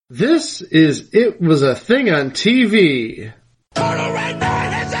This is It Was a Thing on TV. Total Red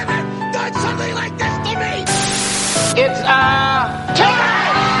Man has ever done something like this to me! It's, time!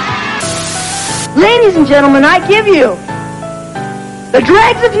 Ladies and gentlemen, I give you the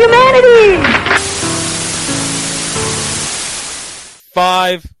dregs of humanity!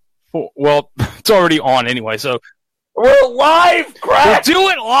 5, 4, well, it's already on anyway, so. We're live, crap! We'll do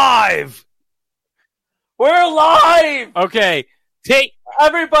it live! We're live! Okay,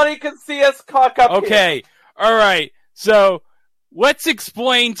 Everybody can see us cock up okay, here. Alright, so let's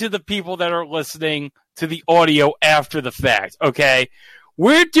explain to the people that are listening to the audio after the fact, okay?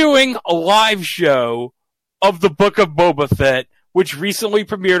 We're doing a live show of the Book of Boba Fett, which recently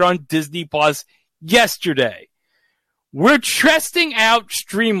premiered on Disney Plus yesterday. We're testing out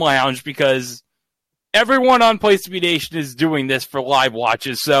Stream Lounge because everyone on PlayStation Nation is doing this for live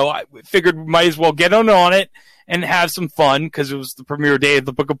watches, so I figured we might as well get on it and have some fun because it was the premiere day of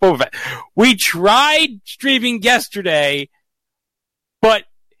the Book of Boba Fett. We tried streaming yesterday, but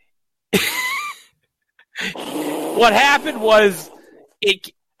what happened was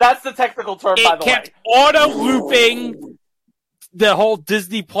That's the technical term, by the way. It kept auto-looping the whole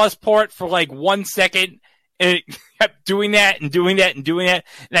Disney Plus part for like 1 second, and it kept doing that and doing that and doing that,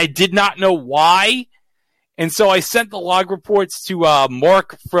 and I did not know why. And so I sent the log reports to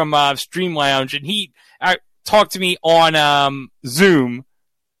Mark from Stream Lounge, and he talked to me on Zoom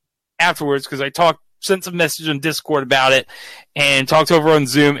afterwards because I sent some message on Discord about it and talked over on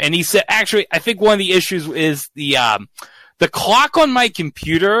Zoom. And he said, actually, I think one of the issues is the clock on my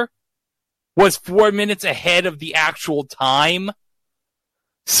computer was 4 minutes ahead of the actual time.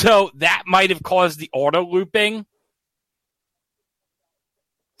 So that might have caused the auto looping.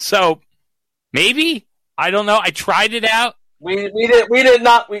 So maybe, I don't know. I tried it out. We did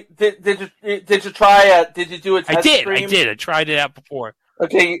not. Did you try? Did you do a test stream? I did. I tried it out before.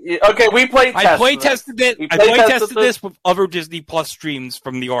 Okay. We played. I play tested it. I play tested this with other Disney Plus streams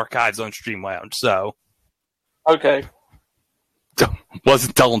from the archives on Stream Lounge. So okay,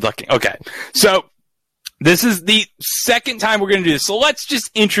 wasn't double ducking. Okay, so this is the second time we're going to do this. So let's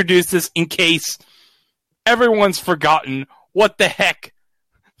just introduce this in case everyone's forgotten what the heck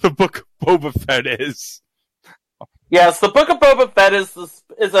the Book of Boba Fett is. Yes, the Book of Boba Fett is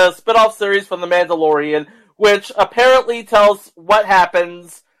a spin-off series from The Mandalorian, which apparently tells what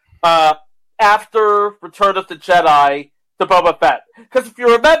happens after Return of the Jedi to Boba Fett. Because if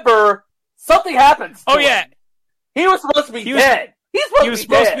you remember, something happens to him. He was supposed to be dead. He was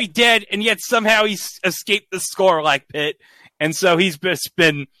supposed to be dead, and yet somehow he escaped the Sarlacc pit, and so he's just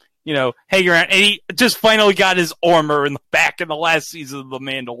been, hanging around, and he just finally got his armor back in the last season of The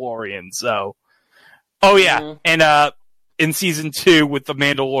Mandalorian, so... Oh, yeah, and in Season 2 with The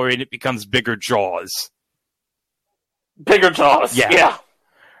Mandalorian, it becomes Bigger Jaws. Bigger Jaws, yeah.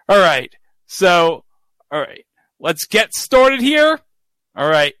 All right, let's get started here. All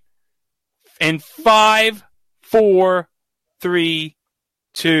right, in 5, 4, 3,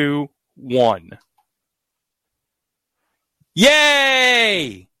 2, 1.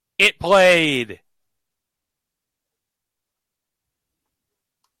 Yay! It played!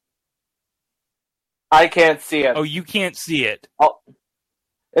 I can't see it. Oh, you can't see it. Oh.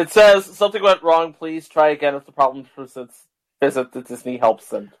 It says, something went wrong, please try again if the problem persists. Visit the Disney Help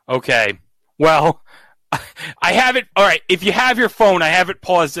Center. Okay. Well, I have it... Alright, if you have your phone, I have it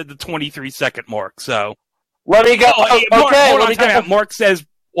paused at the 23-second mark, so... Let me go... Mark says,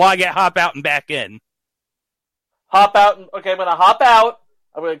 well, I get hop out and back in. Hop out... Okay, I'm gonna hop out.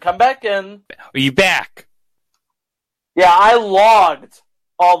 I'm gonna come back in. Are you back? Yeah, I logged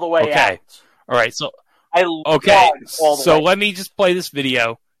all the way out. Alright, so... So let me just play this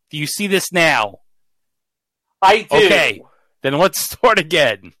video. Do you see this now? I do. Okay, then let's start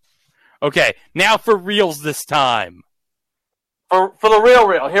again. Okay, now for reals this time. For the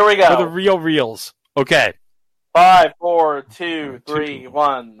real. Here we go. For the reals. Okay. 5, 4, 2, 3,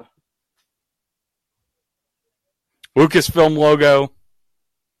 1. Lucasfilm logo.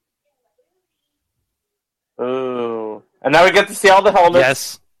 Ooh. And now we get to see all the helmets.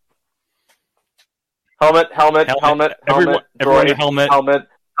 Yes. Helmet. Everyone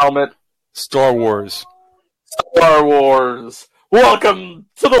helmet. Star Wars. Welcome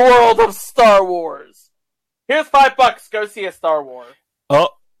to the world of Star Wars. Here's $5. Go see a Star Wars. Oh.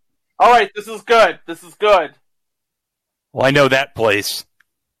 Alright, this is good. Well, I know that place.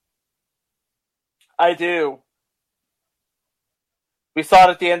 I do. We saw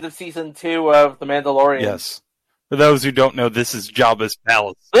it at the end of Season 2 of The Mandalorian. Yes. For those who don't know, this is Jabba's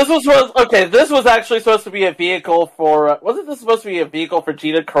palace. This was actually supposed to be a vehicle for... wasn't this supposed to be a vehicle for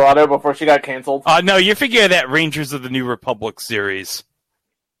Gina Carano before she got canceled? No, you're thinking of that Rangers of the New Republic series.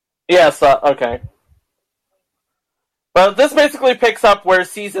 Yes, okay. But this basically picks up where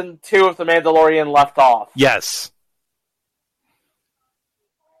Season 2 of The Mandalorian left off. Yes.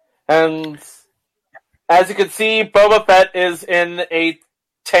 And as you can see, Boba Fett is in a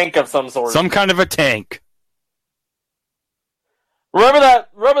tank of some sort. Some kind of a tank. Remember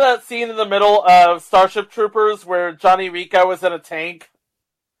that scene in the middle of Starship Troopers where Johnny Rico was in a tank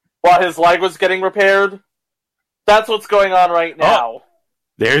while his leg was getting repaired? That's what's going on right now. Oh,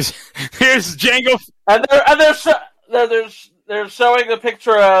 there's Jango. And they're showing a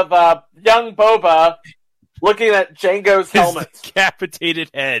picture of young Boba looking at Jango's helmet. His decapitated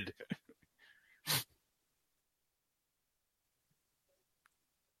head.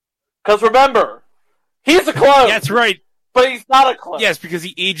 Because remember, he's a clone. That's right. But he's not a clone. Yes, because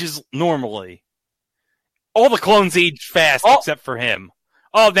he ages normally. All the clones age fast except for him.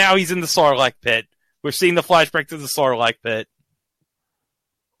 Oh, now he's in the Sarlacc pit. We're seeing the flashback to the Sarlacc pit.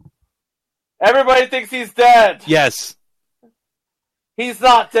 Everybody thinks he's dead. Yes. He's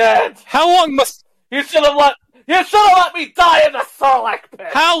not dead. How long must... You should have let me die in the Sarlacc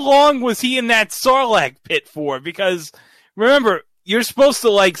pit. How long was he in that Sarlacc pit for? Because, remember, you're supposed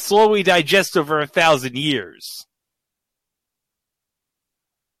to, slowly digest over 1,000 years.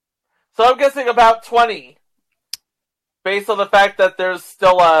 So I'm guessing about 20. Based on the fact that there's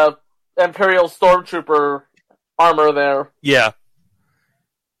still a Imperial Stormtrooper armor there. Yeah.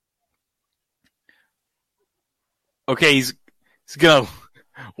 Okay, he's gonna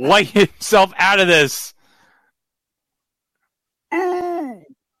light himself out of this. Light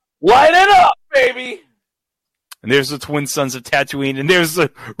it up, baby! And there's the twin sons of Tatooine, and there's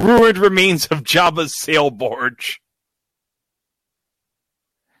the ruined remains of Jabba's sail barge.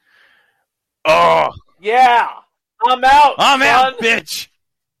 Oh! Yeah! I'm out, I'm out, son. bitch!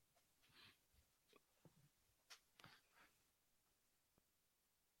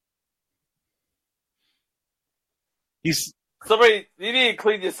 Somebody, you need to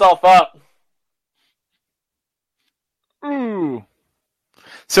clean yourself up. Ooh.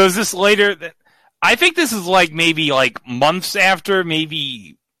 So is this later? I think this is maybe months after,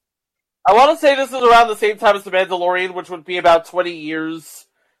 maybe. I want to say this is around the same time as The Mandalorian, which would be about 20 years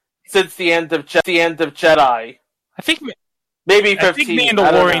since the end of Jedi. I think maybe 15. I think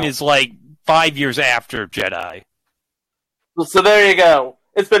Mandalorian is 5 years after Jedi. So there you go.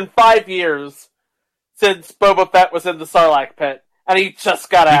 It's been 5 years since Boba Fett was in the Sarlacc pit, and he just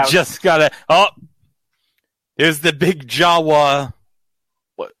got out. He just got out. Oh, there's the big Jawa.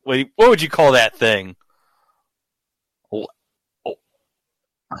 What would you call that thing?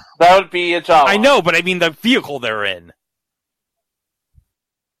 That would be a Jawa. I know, but I mean the vehicle they're in.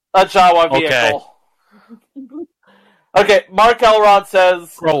 A Jawa vehicle. Okay, Mark Elrod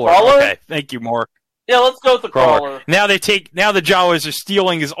says Crawler. Okay, thank you, Mark. Yeah, let's go with the crawler. Now the Jawas are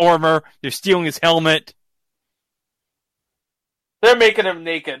stealing his armor. They're stealing his helmet. They're making him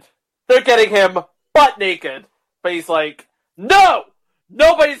naked. They're getting him butt naked. But he's like, no!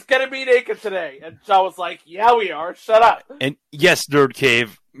 Nobody's gonna be naked today. And Jawa's like, yeah, we are. Shut up. And yes, Nerd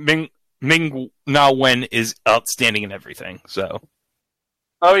Cave, Ming Na Wen is outstanding in everything. So.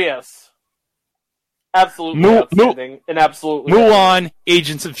 Oh yes. Absolutely outstanding. And absolutely. Mulan,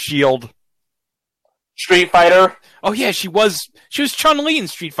 Agents of S.H.I.E.L.D. Street Fighter. Oh yeah, she was Chun-Li in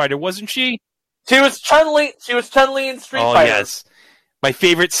Street Fighter, wasn't she? She was Chun-Li in Street Fighter. Oh yes. My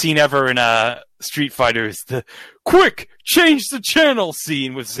favorite scene ever in Street Fighter is the "Quick, change the channel"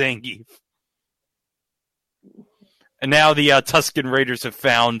 scene with Zangief. And now the Tusken Raiders have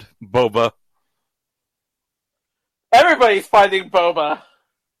found Boba. Everybody's finding Boba.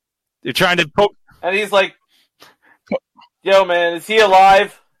 They're trying to poke. And he's like, yo man, is he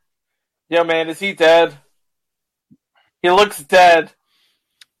alive? Yo man, is he dead? He looks dead.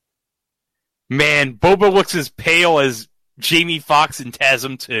 Man, Boba looks as pale as Jamie Foxx in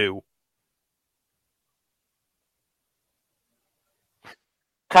TASM 2.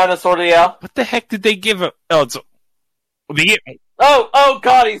 Kinda, sorta, yeah. What the heck did they give him? Oh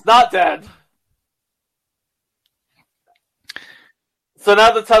god, he's not dead. So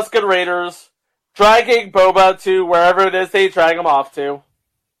now the Tusken Raiders dragging Boba to wherever it is they drag him off to.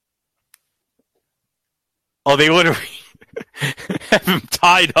 Oh, they literally have him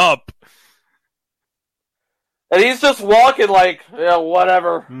tied up. And he's just walking like, yeah,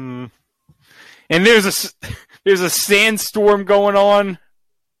 whatever. And there's a sandstorm going on.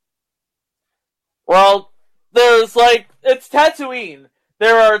 Well, there's it's Tatooine.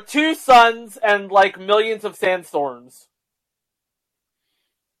 There are 2 suns and millions of sandstorms.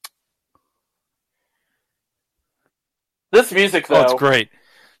 This music, though. Oh, it's great.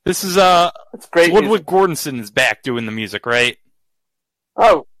 This is it's great. Ludwig Göransson is back doing the music, right?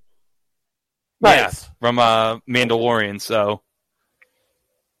 Oh, Nice. Yeah, from Mandalorian. So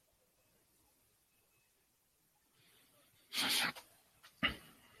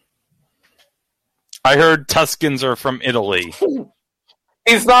I heard Tuscans are from Italy.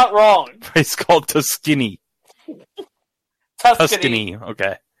 He's not wrong. It's called Tuscany. Tuscany.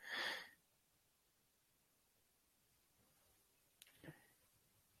 Okay.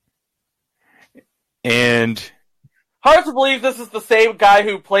 And Hard to believe this is the same guy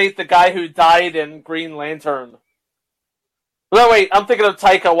who played the guy who died in Green Lantern. No, wait, I'm thinking of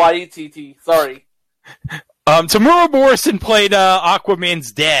Taika Waititi. Sorry. Tamura Morrison played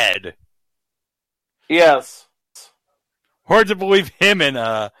Aquaman's dad. Yes. Hard to believe him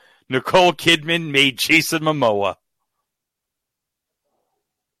and Nicole Kidman made Jason Momoa.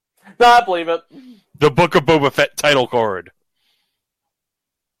 No, I believe it. The Book of Boba Fett title card.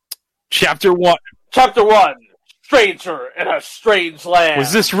 Chapter 1. Chapter 1. Stranger in a Strange Land.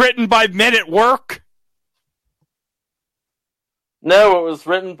 Was this written by men at work? No, it was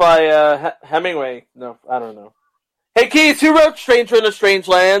written by Hemingway. No, I don't know. Hey, Keith, who wrote Stranger in a Strange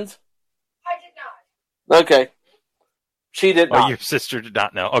Land? I did not. Okay. She did Oh, not. your sister did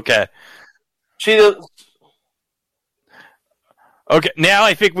not know. Okay. She did. Okay, now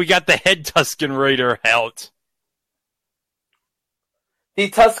I think we got the head Tusken Raider out. The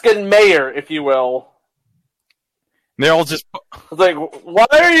Tuscan mayor, if you will. They're all just It's like, why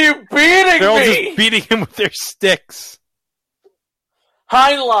are you beating they're all me? just beating him with their sticks.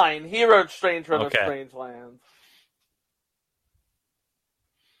 Heinlein, he wrote Stranger in Okay. a Strange Land.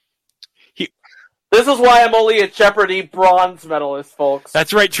 He- This is why I'm only a Jeopardy bronze medalist, folks.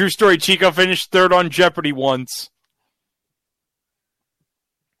 That's right, true story. Chico finished third on Jeopardy once.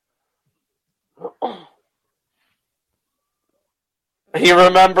 He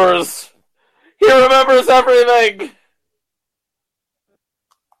remembers. He remembers everything.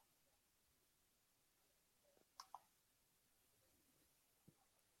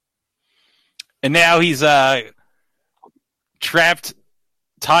 And now he's trapped,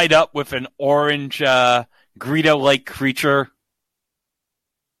 tied up with an orange Greedo-like creature.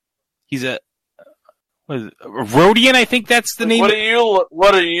 He's a Rodian, I think that's the name. What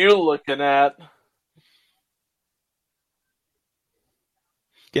are you looking at?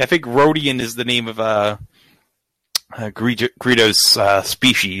 Yeah, I think Rodian is the name of Greedo's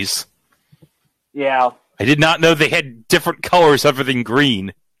species. Yeah. I did not know they had different colors other than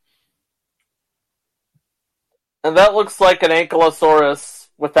green. And that looks like an Ankylosaurus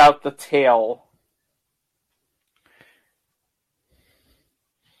without the tail.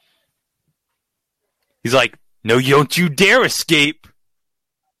 He's like, "No, don't you dare escape!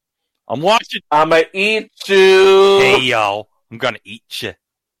 I'm watching. I'ma eat you. Hey, y'all, I'm gonna eat you.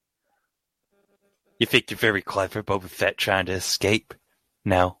 You think you're very clever, Boba Fett, trying to escape?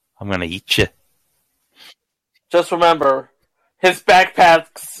 No, I'm gonna eat you." Just remember, his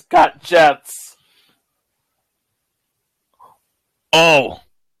backpack's got jets. Oh,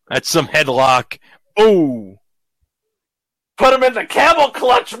 that's some headlock. Oh, Put him in the camel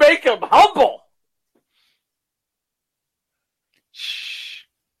clutch, make him humble. shh.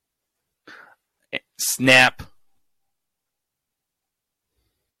 Snap.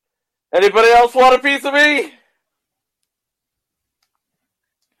 Anybody else want a piece of me?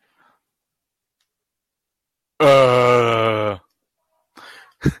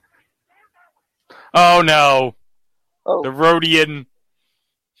 Oh no, Oh, the Rodian.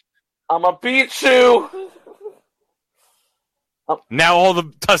 I'ma beat you. Now all the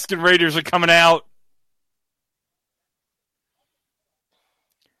Tusken Raiders are coming out.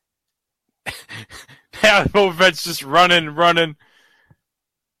 Now Boba Fett's just running. And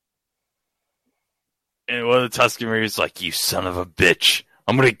one of the Tusken Raiders is like, "You son of a bitch.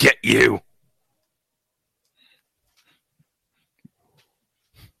 I'm gonna get you."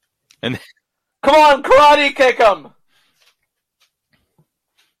 And Come on, karate kick him.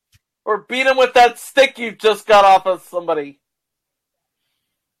 Or beat him with that stick you just got off of somebody.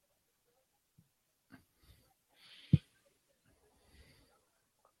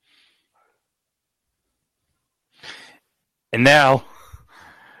 now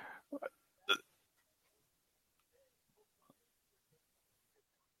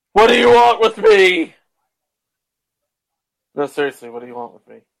What do you want with me? No, seriously, what do you want with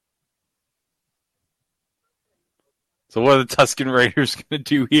me? so what are the Tusken Raiders gonna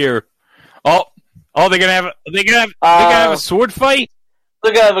do here? Oh, they're gonna have a sword fight?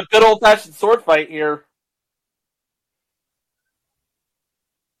 They're gonna have a good old-fashioned sword fight here.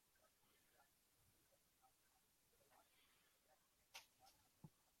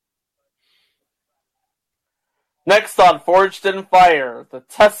 Next on Forged in Fire, the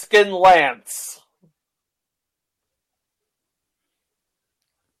Tuscan Lance.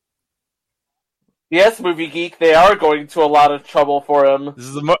 Yes, Movie Geek, they are going to a lot of trouble for him. This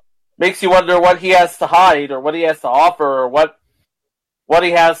is Makes you wonder what he has to hide, or what he has to offer, or what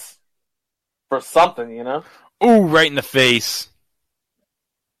he has for something, you know? Ooh, right in the face.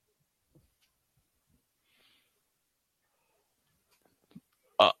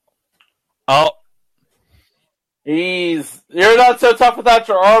 Oh. You're not so tough without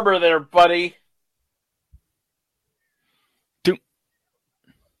your armor there, buddy. Do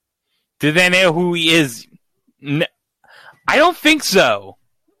they know who he is? I don't think so.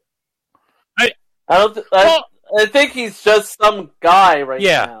 I think he's just some guy right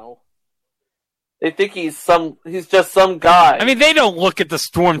Yeah. now. They think he's just some guy. I mean, they don't look at the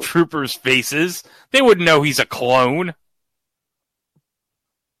stormtroopers' faces. They wouldn't know he's a clone.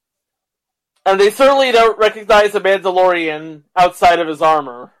 And they certainly don't recognize a Mandalorian outside of his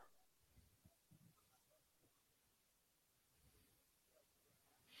armor.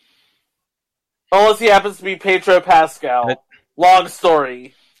 Unless he happens to be Pedro Pascal. Long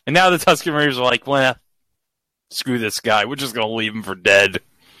story. And now the Tusken Raiders are like, well, screw this guy. We're just going to leave him for dead.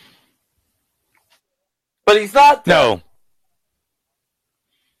 But he's not dead. No.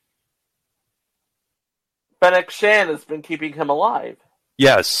 Fennec Shan has been keeping him alive.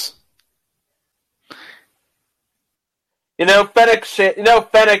 Yes.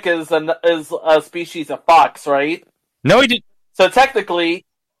 Fennec is a species of fox, right? No, he didn't. So technically,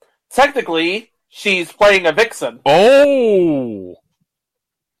 she's playing a vixen. Oh!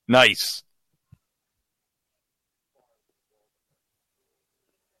 Nice.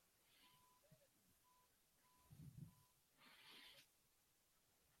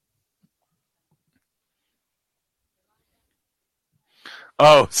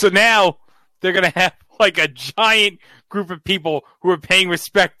 Oh, so now they're going to have like a giant group of people who are paying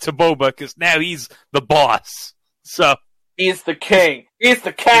respect to Boba because now he's the boss. So he's the king. He's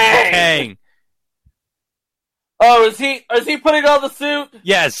the king. He's the king. Oh, is he putting on the suit?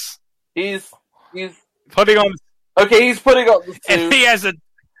 Yes. He's putting on. Okay, he's putting on the suit. And he has a.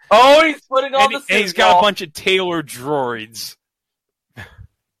 Oh, he's putting on the suit. And he's got a bunch of Taylor droids.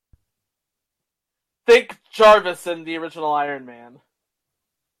 Think Jarvis in the original Iron Man.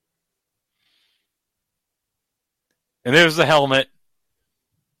 And there's the helmet.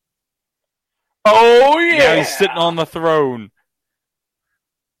 Oh, yeah! Now he's sitting on the throne.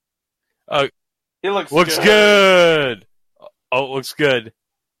 He looks good. Oh, it looks good.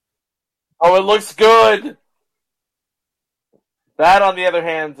 Oh, it looks good. That, on the other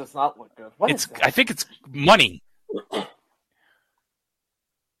hand, does not look good. What is that? I think it's money.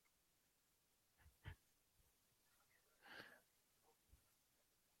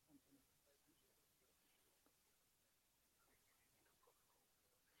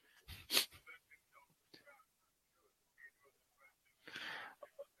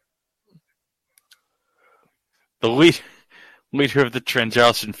 The leader of the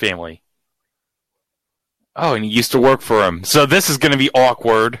Tranjalson family. Oh, and he used to work for him. So this is going to be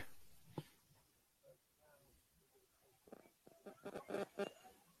awkward.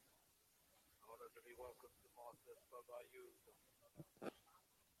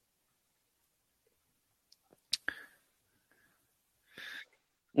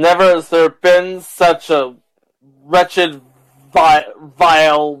 Never has there been such a wretched,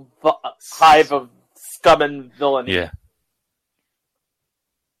 vile hive of scum and villainy. Yeah.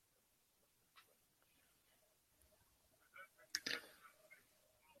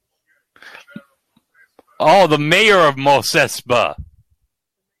 Oh, the mayor of Mos Espa.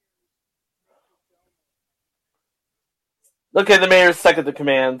 Okay, the mayor's second to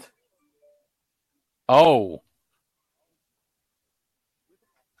command. Oh.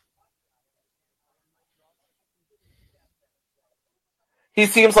 He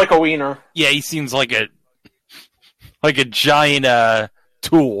seems like a wiener. Yeah, he seems like a giant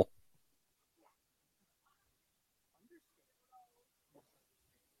tool.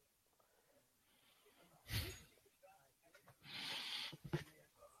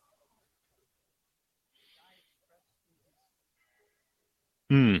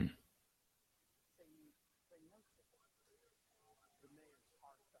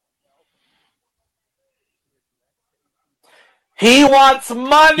 He wants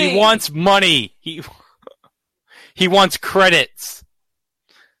money! He wants money. He wants credits.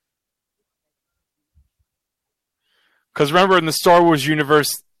 Because remember, in the Star Wars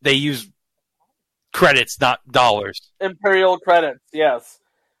universe, they use credits, not dollars. Imperial credits, yes.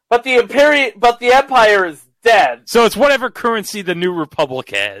 But the Empire is dead. So it's whatever currency the New Republic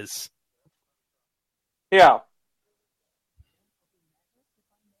has. Yeah.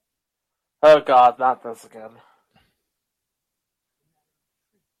 Oh god, not this again.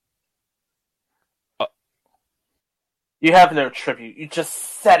 You have no tribute. You just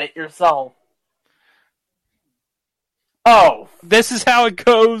said it yourself. Oh. This is how it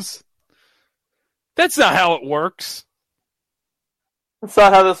goes. That's not how it works. That's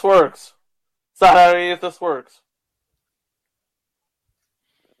not how this works. It's not how any of this works.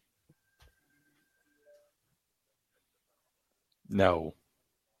 No.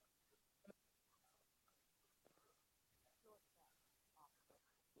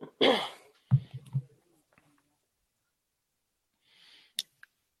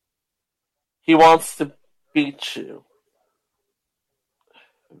 He wants to beat you.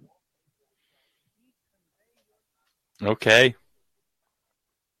 Okay.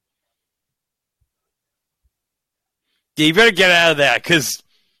 Yeah, you better get out of that, because...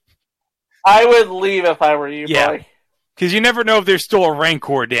 I would leave if I were you, boy. Because you never know if there's still a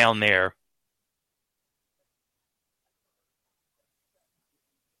Rancor down there.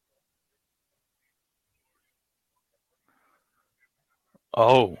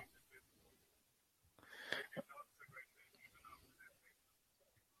 Oh.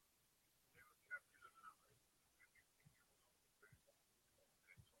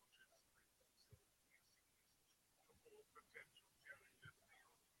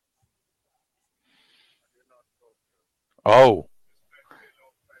 Oh.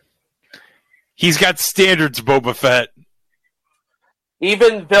 He's got standards, Boba Fett.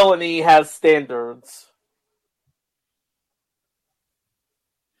 Even villainy has standards.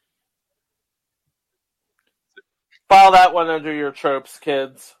 File that one under your tropes,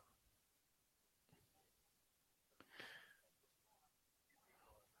 kids.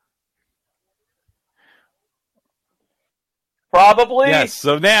 Probably. Yes,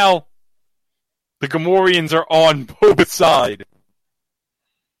 so now the Gamorreans are on Boba's side.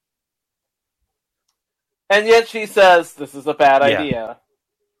 And yet she says this is a bad idea.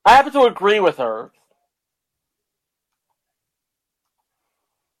 I happen to agree with her.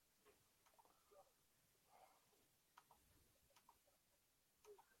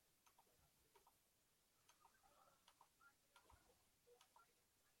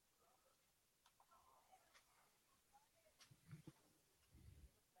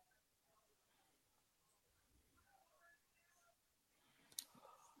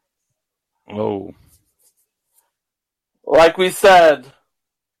 Oh. Like we said,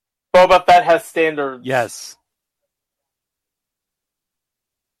 Boba Fett has standards. Yes.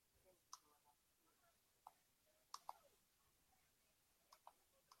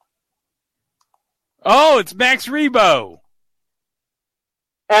 Oh, it's Max Rebo.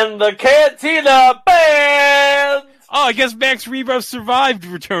 And the Cantina Band! Oh, I guess Max Rebo survived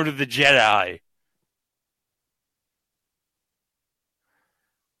Return of the Jedi.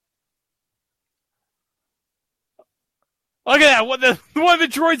 Look at that! One of the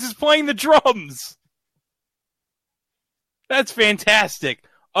droids is playing the drums! That's fantastic.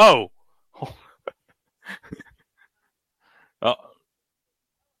 Oh. Oh.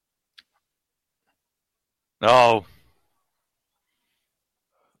 Oh.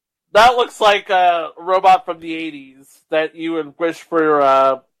 That looks like a robot from the 80s that you would wish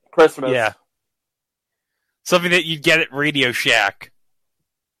for Christmas. Yeah. Something that you'd get at Radio Shack.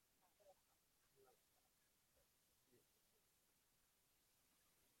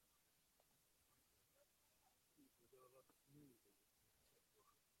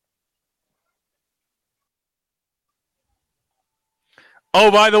 Oh,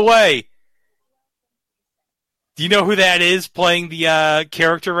 by the way, do you know who that is playing the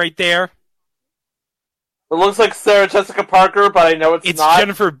character right there? It looks like Sarah Jessica Parker, but I know it's not. It's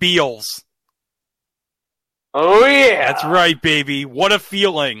Jennifer Beals. Oh, yeah. That's right, baby. What a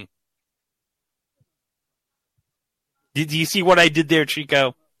feeling. Do you see what I did there,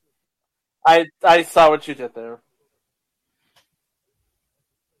 Chico? I saw what you did there.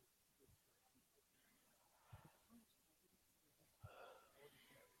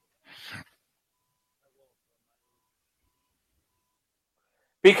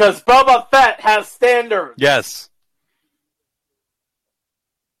 Because Boba Fett has standards. Yes.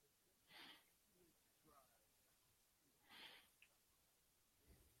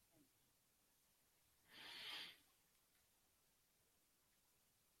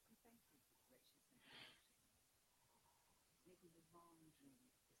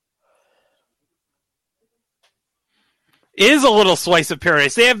 Is a little slice of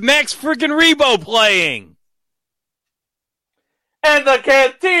paradise. They have Max freaking Rebo playing. And the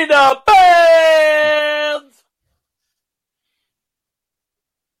Cantina Band!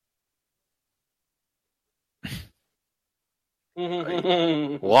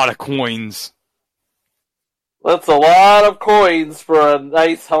 A lot of coins. That's a lot of coins for a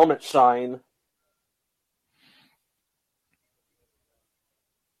nice helmet shine.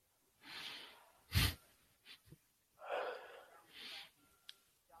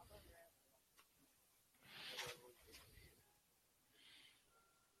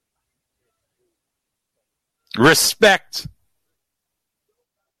 Respect.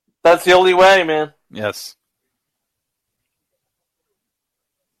 That's the only way, man. Yes.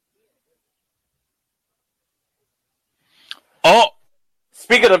 Oh!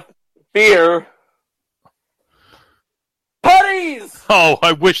 Speaking of beer... Putties! Oh,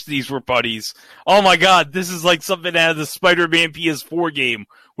 I wish these were putties. Oh my god, this is like something out of the Spider-Man PS4 game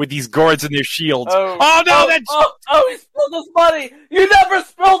with these guards and their shields. Oh no, he spilled his money! You never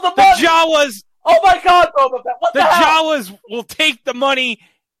spilled the the money! Jawas! Oh my god, Boba Fett, what the hell? Jawas will take the money.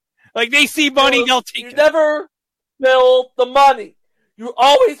 Like, they see money, they'll take it. You never spill the money. You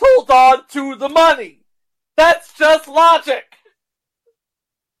always hold on to the money. That's just logic.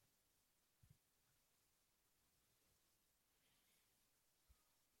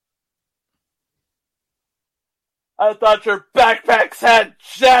 I thought your backpacks had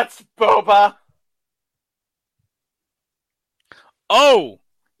jets, Boba. Oh!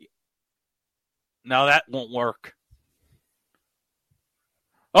 No, that won't work.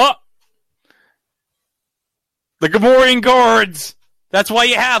 Oh! The Gamorrean guards! That's why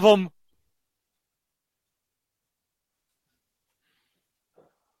you have them.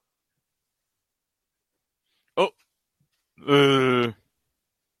 Oh.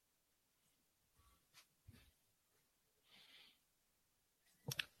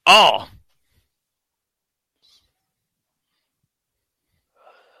 Oh!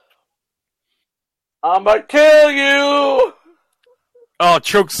 I'ma kill you! Oh,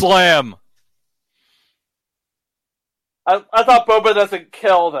 choke slam. I thought Boba doesn't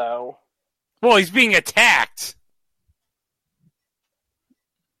kill, though. Well, he's being attacked.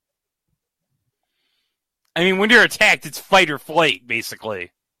 I mean, when you're attacked, it's fight or flight,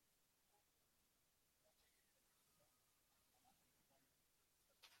 basically.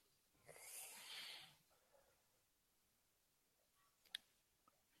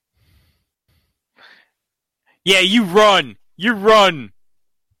 Yeah, you run. You run.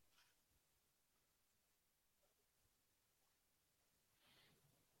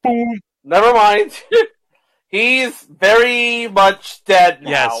 Boom. Never mind. He's very much dead now.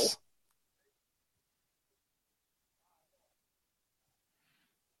 Yes.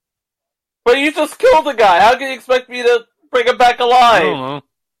 But you just killed the guy. How can you expect me to bring him back alive? I don't know.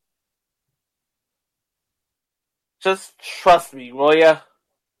 Just trust me, will ya?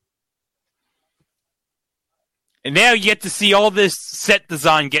 And now you get to see all this set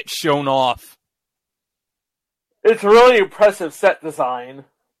design get shown off. It's really impressive set design.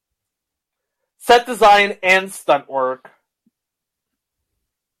 Set design and stunt work.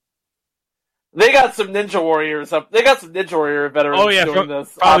 They got some Ninja Warriors up. They got some Ninja Warrior veterans doing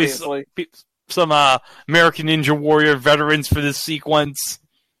this, obviously. Some American Ninja Warrior veterans for this sequence.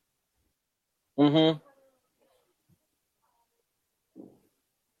 Mm-hmm.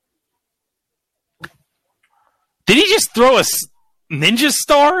 Did he just throw a ninja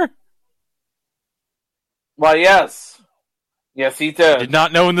star? Why, yes. Yes, he did. I did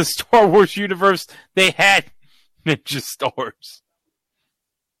not know in the Star Wars universe they had ninja stars.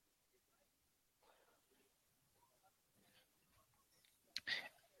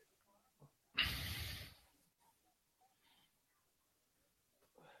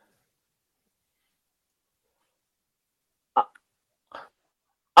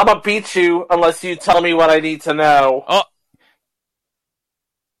 I'm gonna beat you unless you tell me what I need to know. Oh.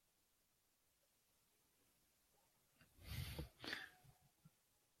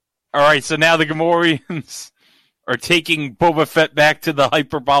 Alright, so now the Gamorreans are taking Boba Fett back to the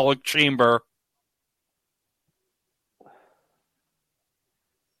hyperbolic chamber.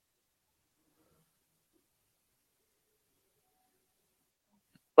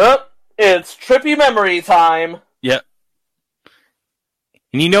 Well, it's trippy memory time. Yep.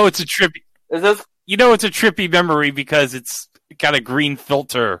 And you know it's a trippy... Is this... You know it's a trippy memory because it's got a green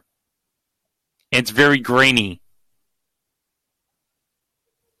filter. And it's very grainy.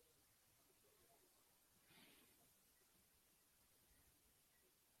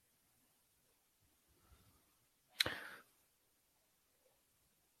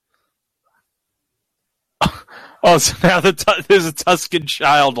 Oh, so now there's a Tusken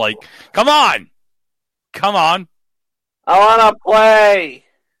child like, come on! Come on! I wanna play!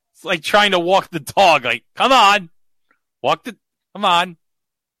 It's like trying to walk the dog, like, come on! Come on!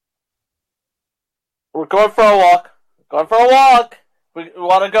 We're going for a walk. Going for a walk. We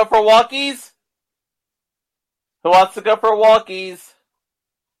want to go for walkies? Who wants to go for walkies?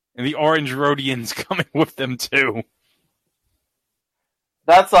 And the orange Rhodian's coming with them, too.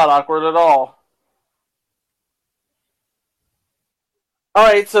 That's not awkward at all.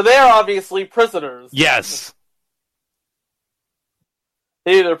 Alright, so they are obviously prisoners. Yes.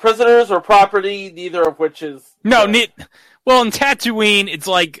 They're either prisoners or property, neither of which is... No, well, in Tatooine, it's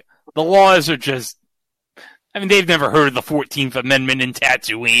like the laws are just... I mean, they've never heard of the 14th Amendment in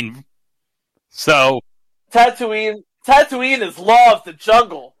Tatooine. So... Tatooine is law of the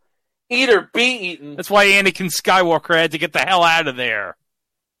jungle. Eat or be eaten. That's why Anakin Skywalker had to get the hell out of there.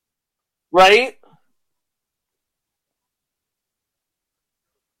 Right?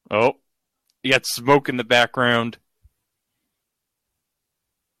 Oh. You got smoke in the background.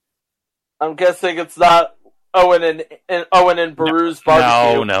 I'm guessing it's not Owen and Beru's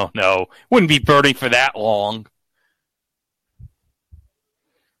barbecue. No. Wouldn't be burning for that long.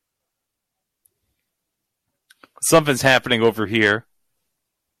 Something's happening over here.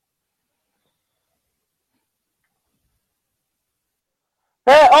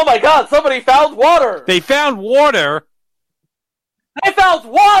 Hey, oh my god, somebody found water! They found water? They found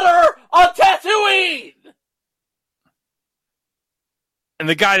water on Tatooine! And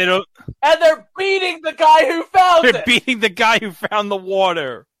the guy that... And they're beating the guy who found it! They're beating the guy who found the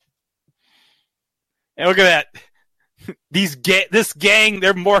water. And look at that. This gang,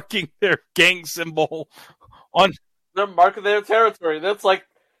 they're marking their gang symbol on... They're marking their territory. That's like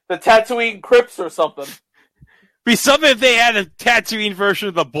the Tatooine Crips or something. Be something if they had a Tatooine version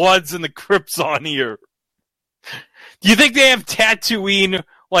of the Bloods and the Crips on here. Do you think they have Tatooine,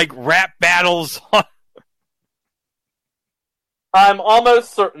 like, rap battles on? I'm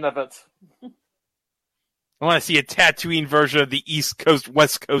almost certain of it. I want to see a Tatooine version of the East Coast,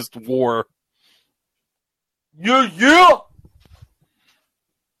 West Coast war. Yeah!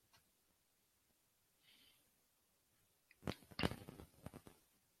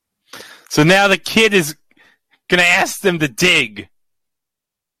 So now the kid is gonna ask them to dig.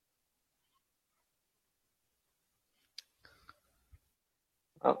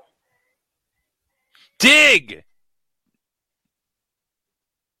 Oh. Dig!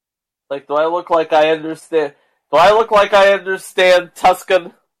 Like, do I look like I understand? Do I look like I understand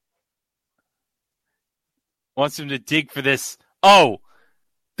Tusken? Wants him to dig for this. Oh!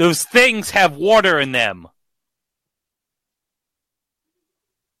 Those things have water in them.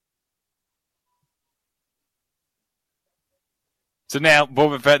 So now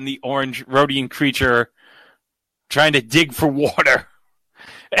Boba Fett and the orange Rhodian creature trying to dig for water.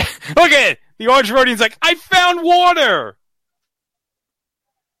 Look at it! The orange Rhodian's like, I found water!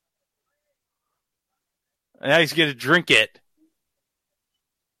 And now he's going to drink it.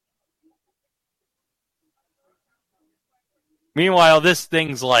 Meanwhile, this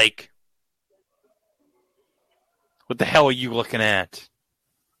thing's like, what the hell are you looking at?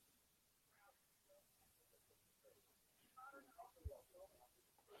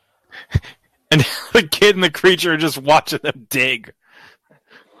 And the kid and the creature are just watching them dig.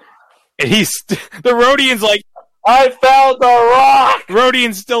 And the Rhodian's like, I found the rock!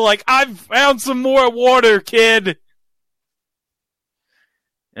 Rhodian's still like, I've found some more water, kid.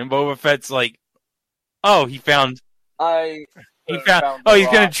 And Boba Fett's like, oh, he's gonna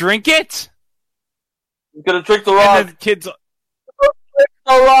drink it? He's gonna drink the rock. And then the kid's like, drink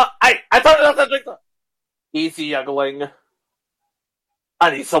the rock! I told you not to drink the... Easy, youngling.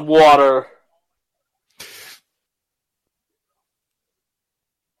 I need some water.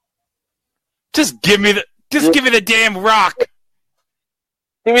 Just give me the damn rock.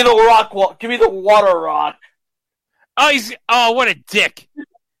 Give me the rock. Give me the water rock. Oh, what a dick.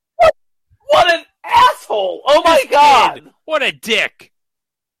 What an asshole. Oh my god. Kid, what a dick.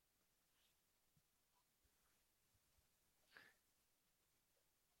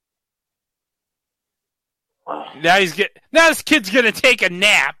 Now this kid's gonna take a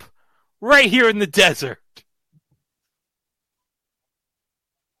nap right here in the desert.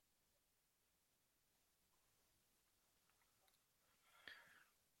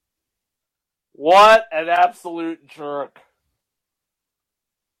 What an absolute jerk.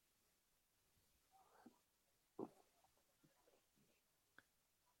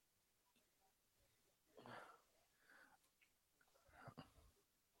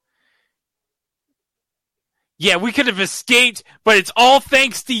 Yeah, we could have escaped, but it's all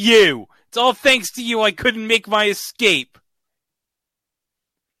thanks to you. It's all thanks to you I couldn't make my escape.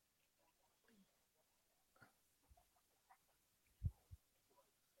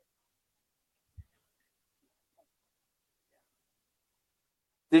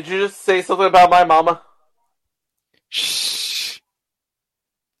 Did you just say something about my mama? She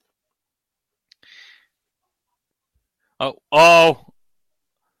Oh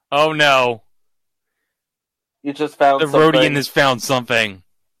no. You just found The something. Rodian has found something.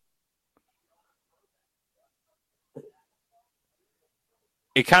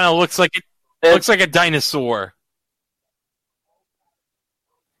 It kind of looks like looks like a dinosaur.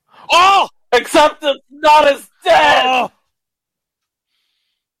 Oh! Except it's not as dead! Oh!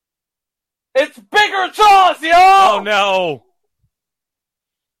 It's bigger jaws, yo! Oh no!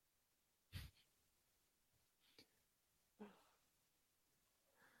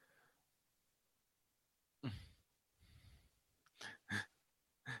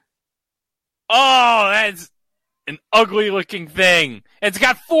 Oh, that's an ugly looking thing. It's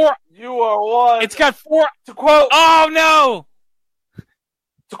got 4. You are one. It's got 4. To quote. Oh no!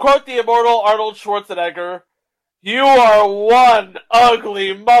 To quote the immortal Arnold Schwarzenegger, you are one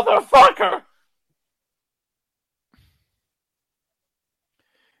ugly motherfucker.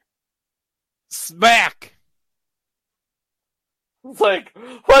 Smack! It's like,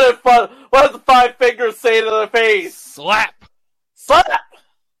 what did the 5 fingers say to the face? Slap! Slap!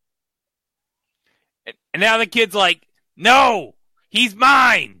 And now the kid's like, no! He's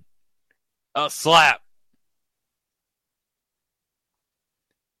mine! Slap.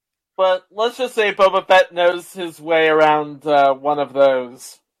 But let's just say Boba Fett knows his way around one of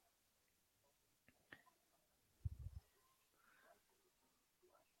those.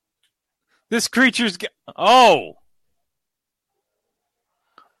 This creature's... Oh!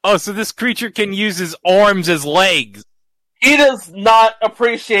 Oh, so this creature can use his arms as legs. He does not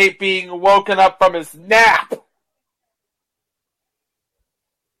appreciate being woken up from his nap.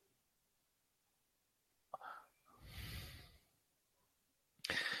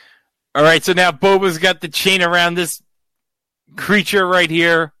 Alright, so now Boba's got the chain around this creature right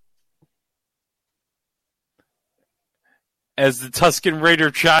here. As the Tusken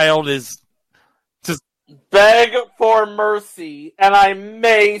Raider child is... just Beg for mercy, and I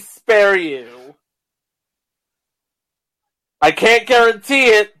may spare you. I can't guarantee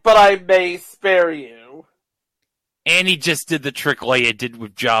it, but I may spare you. And he just did the trick Leia did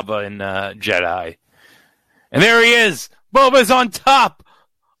with Jabba in Jedi. And there he is! Boba's on top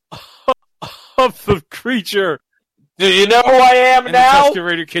of the creature. Do you know who I am And now? the Tusken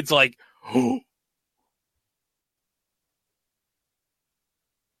Raider kid's like, oh.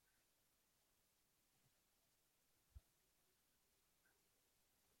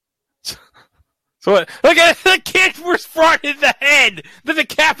 So look at the kid was brought in the head, the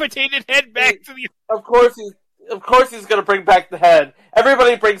decapitated head back to the. Of course he's gonna bring back the head.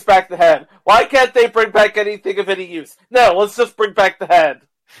 Everybody brings back the head. Why can't they bring back anything of any use? No, let's just bring back the head.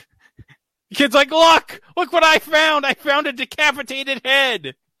 The kid's like, look what I found! I found a decapitated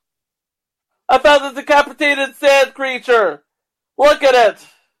head! I found a decapitated sand creature! Look at it!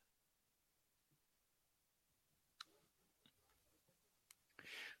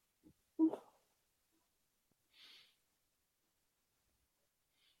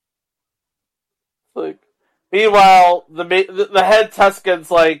 Like, meanwhile, the head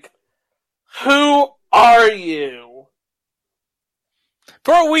Tusken's like, who are you?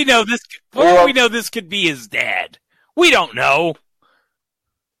 For all we know, this could be his dad. We don't know.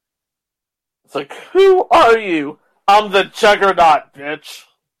 It's like, who are you? I'm the Juggernaut, bitch.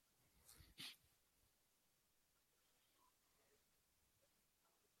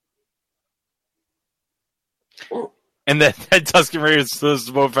 And then Tusken Raider says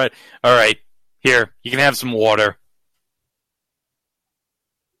to Boba Fett, all right, here, you can have some water.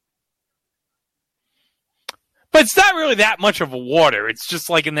 But it's not really that much of a water. It's just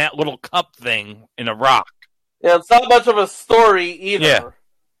like in that little cup thing in a rock. Yeah, it's not much of a story either. Yeah.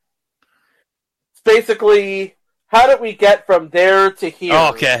 It's basically, how did we get from there to here?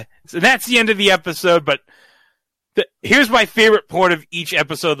 Oh, okay. So that's the end of the episode, but here's my favorite part of each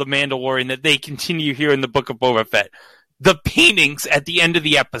episode of The Mandalorian that they continue here in the Book of Boba Fett. The paintings at the end of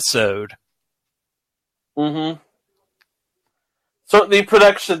the episode. Mm-hmm. So the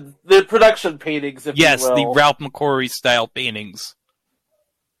production paintings, if yes, you will. the Ralph McQuarrie style paintings.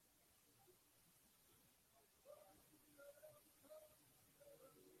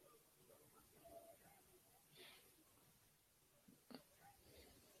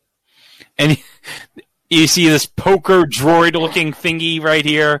 And you see this poker droid-looking thingy right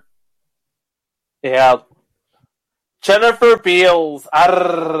here. Yeah. Jennifer Beals.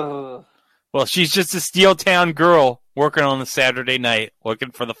 Arrgh. Well, she's just a Steel Town girl working on a Saturday night,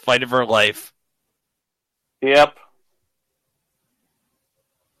 looking for the fight of her life. Yep.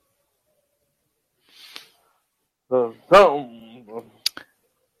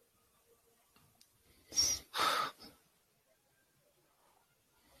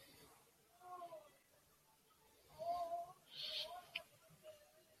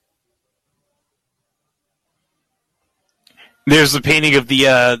 There's the painting of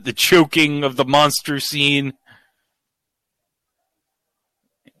the choking of the monster scene.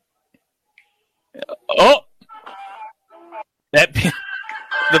 Oh,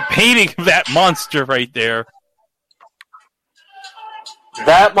 the painting of that monster right there.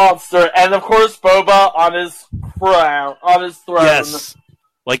 That monster, and of course Boba on his throne. Yes,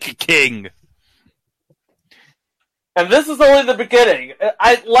 like a king. And this is only the beginning.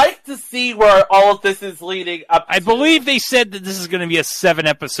 I'd like to see where all of this is leading up to. I believe they said that this is going to be a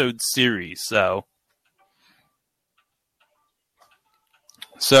 7-episode series, so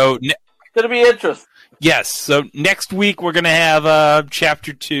it's going to be interesting. Yes, so next week we're going to have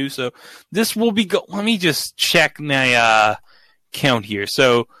Chapter 2, so this will be... Let me just check my count here.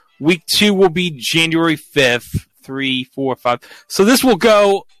 So week 2 will be January 5th, 3, 4, 5. So this will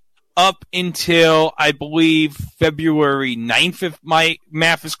go up until, I believe, February 9th, if my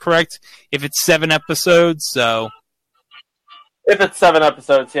math is correct, if it's 7 episodes, so... If it's 7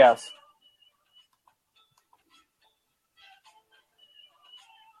 episodes, yes.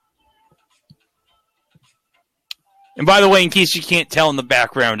 And by the way, in case you can't tell in the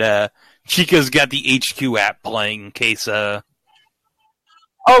background, Chica's got the HQ app playing in case... Oh,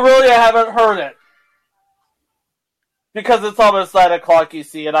 really? I haven't heard it. Because it's almost 9 o'clock, you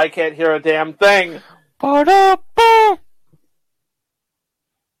see, and I can't hear a damn thing.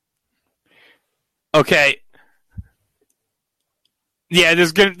 Okay. Yeah,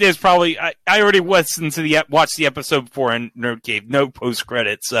 there's probably... I already watched the episode before in Nerd Cave. No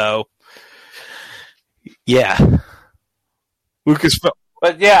post-credit, so... Yeah. Lucasfilm.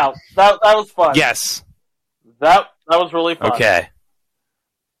 But yeah, that was fun. Yes. That was really fun. Okay.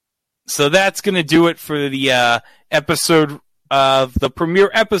 So that's going to do it for the episode of the premiere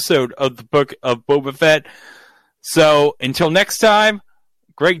episode of the Book of Boba Fett. So until next time,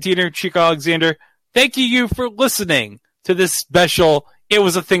 Greg Diener, Chica Alexander, thank you for listening to this special It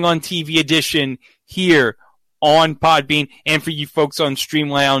Was a Thing on TV edition here on Podbean and for you folks on Stream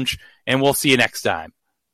Lounge, and we'll see you next time.